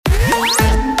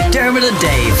Dermot and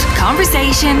Dave.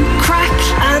 Conversation, crack,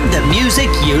 And the music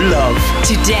you love.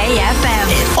 Today FM.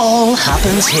 It all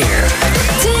happens here.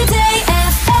 Today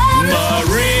FM.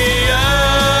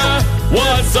 Maria,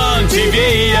 what's on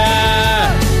TV?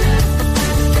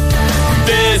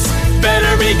 This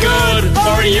better be good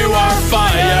or you are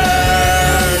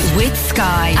fired. With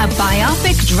Sky, a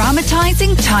biopic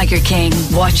dramatising Tiger King.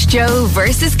 Watch Joe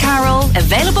versus Carol.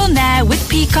 Available now with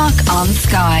Peacock on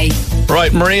Sky.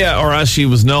 Right, Maria, or as she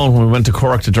was known when we went to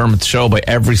Cork to Dermot's show by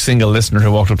every single listener who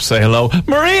walked up to say hello,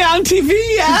 Maria on TV,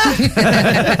 yeah.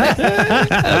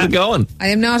 How's it going? I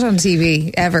am not on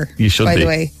TV ever. You should by be. the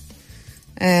way.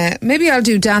 Maybe I'll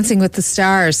do Dancing with the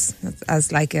Stars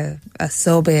as like a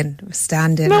sub in, a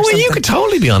stand in. No, or well, something. you could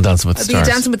totally be on Dancing with the I'll Stars.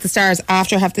 be Dancing with the Stars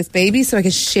after I have this baby, so I can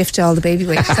shift all the baby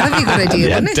weight. That'd be a good idea,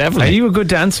 Yeah, wouldn't it? definitely. Are you a good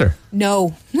dancer?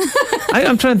 No,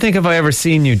 I'm trying to think if I ever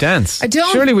seen you dance. I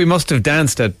don't. Surely we must have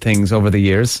danced at things over the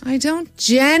years. I don't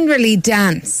generally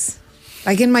dance.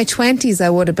 Like in my 20s,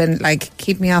 I would have been like,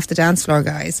 keep me off the dance floor,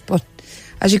 guys. But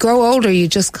as you grow older, you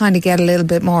just kind of get a little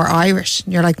bit more Irish.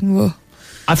 And you're like, whoa.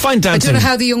 I find I dancing. don't know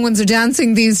how the young ones are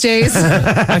dancing these days.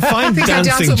 I find I think I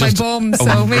dancing dance with my just- bum,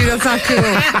 so maybe that's not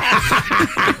cool.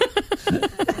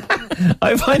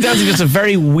 I find dancing just a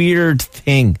very weird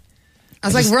thing. I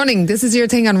was like running. This is your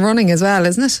thing on running as well,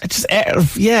 isn't it? It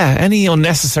just, yeah, any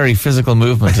unnecessary physical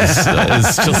movement is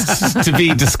just to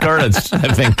be discouraged,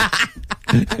 I think.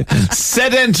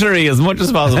 Sedentary as much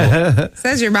as possible.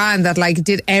 Says your man that like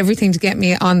did everything to get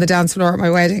me on the dance floor at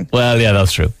my wedding. Well, yeah,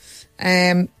 that's true.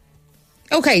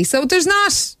 Okay, so there's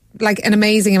not like an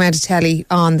amazing amount of telly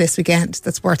on this weekend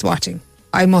that's worth watching,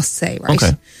 I must say, right?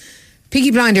 Okay.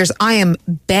 Peaky Blinders, I am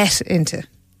bet into,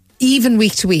 even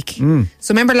week to week.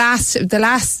 So remember the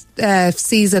last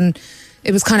season,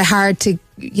 it was kind of hard to,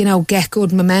 get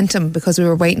good momentum because we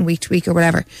were waiting week to week or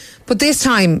whatever. But this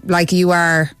time, like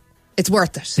it's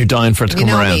worth it. You're dying for it to You come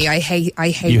know around. me, I hate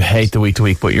You it. hate the week to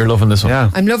week, but you're loving this one. Yeah.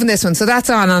 I'm loving this one. So that's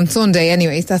on Sunday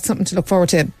anyways. That's something to look forward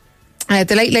to.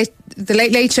 The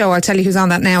Late Late Show, I'll tell you who's on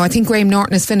that now. I think Graham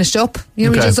Norton has finished up. He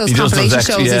Okay. does those He does those compilation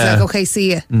extra- shows. yeah. He's like, okay,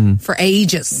 see you for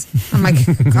ages. I'm like,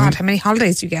 God, how many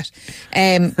holidays do you get?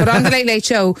 But on the Late Late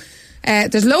Show,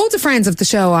 there's loads of friends of the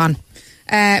show on.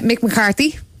 Mick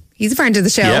McCarthy, he's a friend of the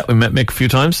show. Yeah, we met Mick a few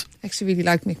times. I actually really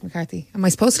like Mick McCarthy. Am I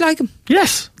supposed to like him?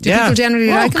 Yes. Do people generally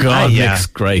like him? God, yeah. Mick's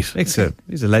great.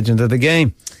 He's a legend of the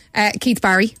game. Keith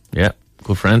Barry, Yeah,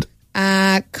 good friend.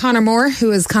 Conor Moore,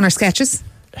 who is Conor Sketches.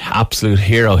 Absolute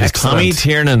hero. His Excellent. Tommy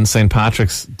Tiernan St.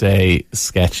 Patrick's Day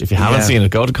sketch. If you haven't Yeah. seen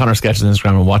it, go to Conor Sketch's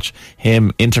Instagram and watch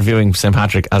him interviewing St.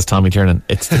 Patrick as Tommy Tiernan.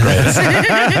 It's the greatest.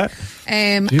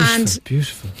 And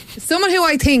Beautiful. someone who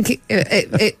I think,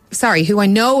 who I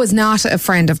know is not a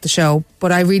friend of the show,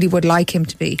 but I really would like him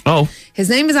to be. Oh. His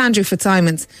name is Andrew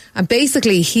Fitzsimons, and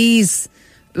basically he's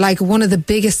like one of the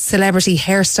biggest celebrity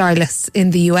hairstylists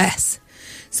in the US.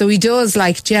 So he does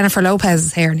like Jennifer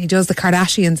Lopez's hair, and he does the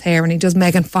Kardashians' hair, and he does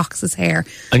Megan Fox's hair.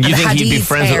 And you the think he'd be Hadid's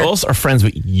friends hair. with us or friends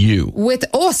with you? With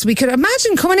us, we could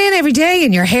imagine coming in every day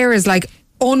and your hair is like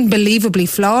unbelievably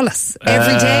flawless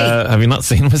every day. Have you not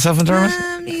seen myself and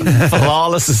Dermot?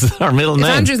 Flawless is our middle If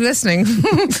name. Andrew's listening.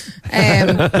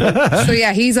 So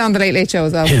yeah, he's on the Late Late Show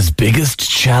as well. His biggest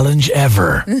challenge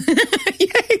ever.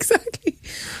 Yeah, exactly.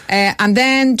 And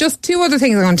then just two other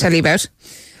things I'm going to tell you about.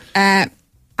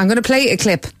 I'm going to play a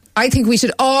clip. I think we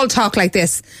should all talk like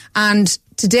this. And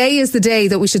today is the day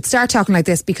that we should start talking like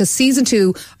this because season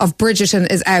 2 of Bridgerton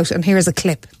is out. And here's a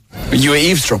clip. You were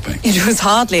eavesdropping. It was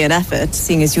hardly an effort,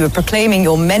 seeing as you were proclaiming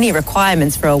your many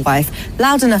requirements for a wife,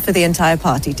 loud enough for the entire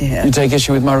party to hear. You take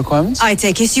issue with my requirements? I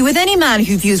take issue with any man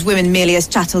who views women merely as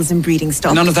chattels and breeding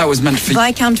stock. None of that was meant for you.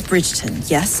 Viscount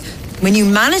Bridgerton, yes. When you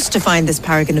manage to find this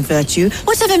paragon of virtue,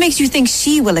 whatever makes you think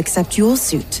she will accept your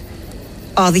suit?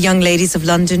 Are the young ladies of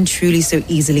London truly so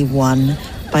easily won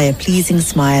by a pleasing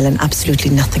smile and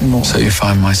absolutely nothing more? So you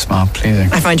find my smile pleasing?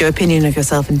 I find your opinion of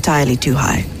yourself entirely too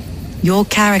high. Your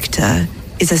character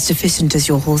is as deficient as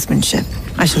your horsemanship.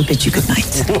 I shall bid you good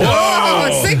night.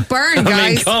 Oh, sick burn, guys. I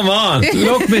mean, come on.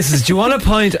 Look, Mrs., do you want a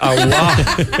pint or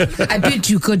what? I bid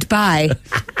you goodbye.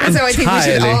 That's how I think we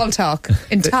should Entirely. all talk.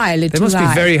 Entirely They too must be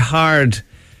high. very hard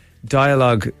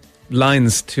dialogue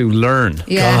lines to learn.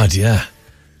 Yeah. God, yeah.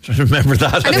 Try to remember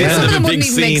that at I know, the but some end of of them a big wouldn't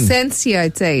even make scene. sense to you,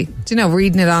 I'd say. Do you know,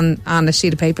 reading it on a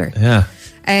sheet of paper. Yeah.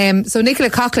 So Nicola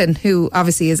Coughlan, who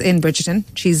obviously is in Bridgerton,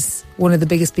 she's one of the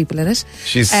biggest people in it.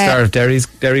 She's star of Derry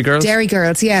Girls. Derry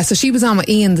Girls, yeah. So she was on with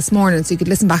Ian this morning, so you could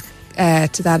listen back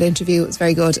to that interview. It was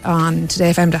very good on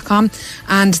todayfm.com.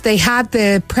 And they had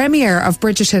the premiere of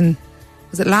Bridgerton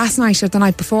was it last night or the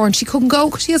night before, and she couldn't go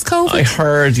because she has COVID. I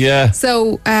heard, yeah.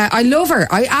 So I love her.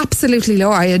 I absolutely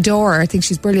love her. I adore her. I think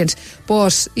she's brilliant.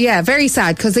 But yeah, very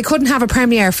sad because they couldn't have a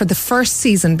premiere for the first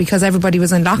season because everybody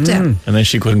was in lockdown. And then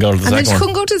she couldn't go to the And then second she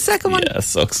couldn't one. go to the second one. Yeah, it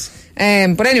sucks.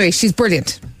 But anyway, she's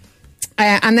brilliant.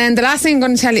 And then the last thing I'm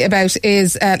going to tell you about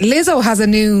is Lizzo has a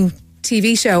new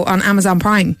TV show on Amazon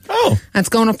Prime. Oh. And it's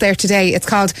going up there today. It's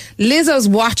called Lizzo's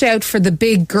Watch Out for the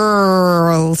Big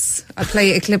Girls. I'll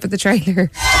play a clip of the trailer.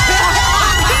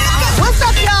 What's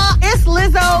up, y'all? It's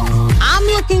Lizzo. I'm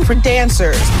looking for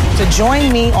dancers to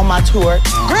join me on my tour.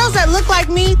 Girls that look like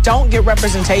me don't get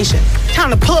representation.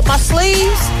 Time to pull up my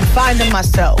sleeves and find them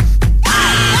myself.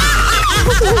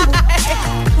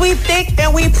 We thick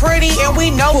and we pretty and we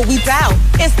know what we bout.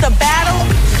 It's the battle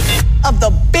of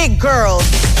the big girls.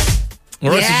 All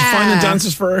right, so Yeah. she's finding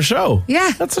dancers for her show.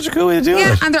 Yeah. That's such a cool way to do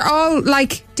Yeah, it. and they're all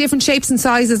like different shapes and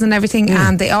sizes and everything,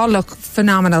 and they all look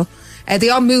phenomenal. They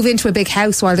all move into a big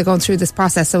house while they're going through this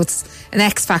process, so it's an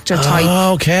X Factor type,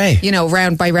 Okay. you know,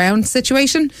 round by round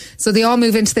situation. So they all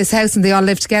move into this house and they all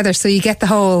live together, so you get the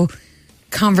whole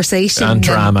conversation And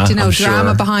drama, you know, I'm drama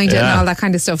sure. behind it and Yeah. all that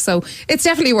kind of stuff. So it's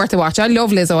definitely worth a watch. I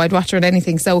love Lizzo. I'd watch her at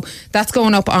anything. So that's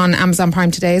going up on Amazon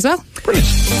Prime today as well.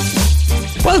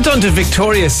 Well done to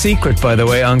Victoria's Secret, by the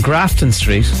way, on Grafton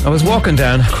Street. I was walking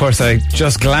down, of course, I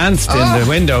just glanced in the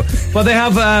window. Well, they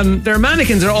have, their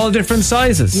mannequins are all different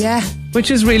sizes. Yeah.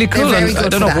 Which is really cool. very And I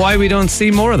good don't for know that. why we don't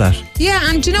see more of that. Yeah,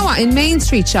 and do you know what? In Main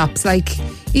Street shops, like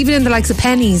even in the likes of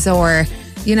Pennies or,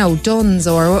 you know, Dunn's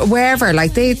or wherever,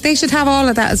 like they should have all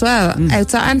of that as well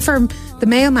outside, and for the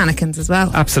male mannequins as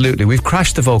well. Absolutely. We've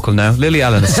crashed the vocal now. Lily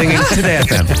Allen singing Today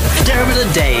FM. Dermot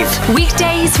and Dave.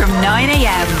 Weekdays from 9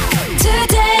 a.m.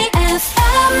 Today.